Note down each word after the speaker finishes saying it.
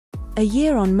A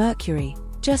year on Mercury,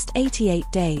 just 88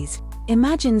 days.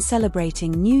 Imagine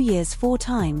celebrating New Year's 4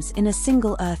 times in a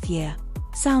single Earth year.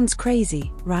 Sounds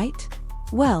crazy, right?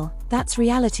 Well, that's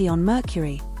reality on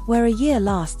Mercury, where a year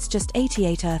lasts just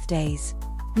 88 Earth days.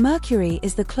 Mercury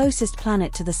is the closest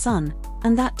planet to the Sun,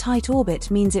 and that tight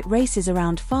orbit means it races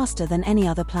around faster than any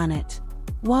other planet.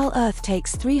 While Earth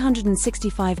takes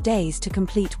 365 days to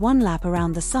complete one lap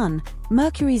around the Sun,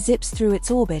 Mercury zips through its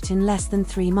orbit in less than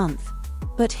 3 months.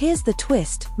 But here's the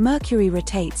twist: Mercury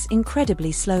rotates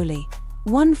incredibly slowly.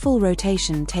 One full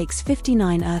rotation takes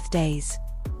 59 Earth days.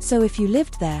 So if you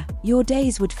lived there, your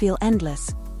days would feel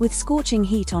endless, with scorching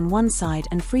heat on one side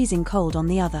and freezing cold on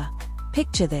the other.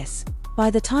 Picture this. By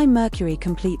the time Mercury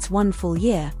completes one full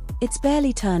year, it's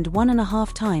barely turned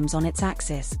 1.5 times on its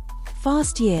axis.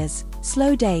 Fast years,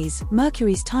 slow days.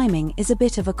 Mercury's timing is a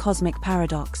bit of a cosmic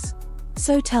paradox.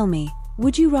 So tell me,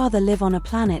 would you rather live on a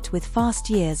planet with fast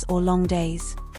years or long days?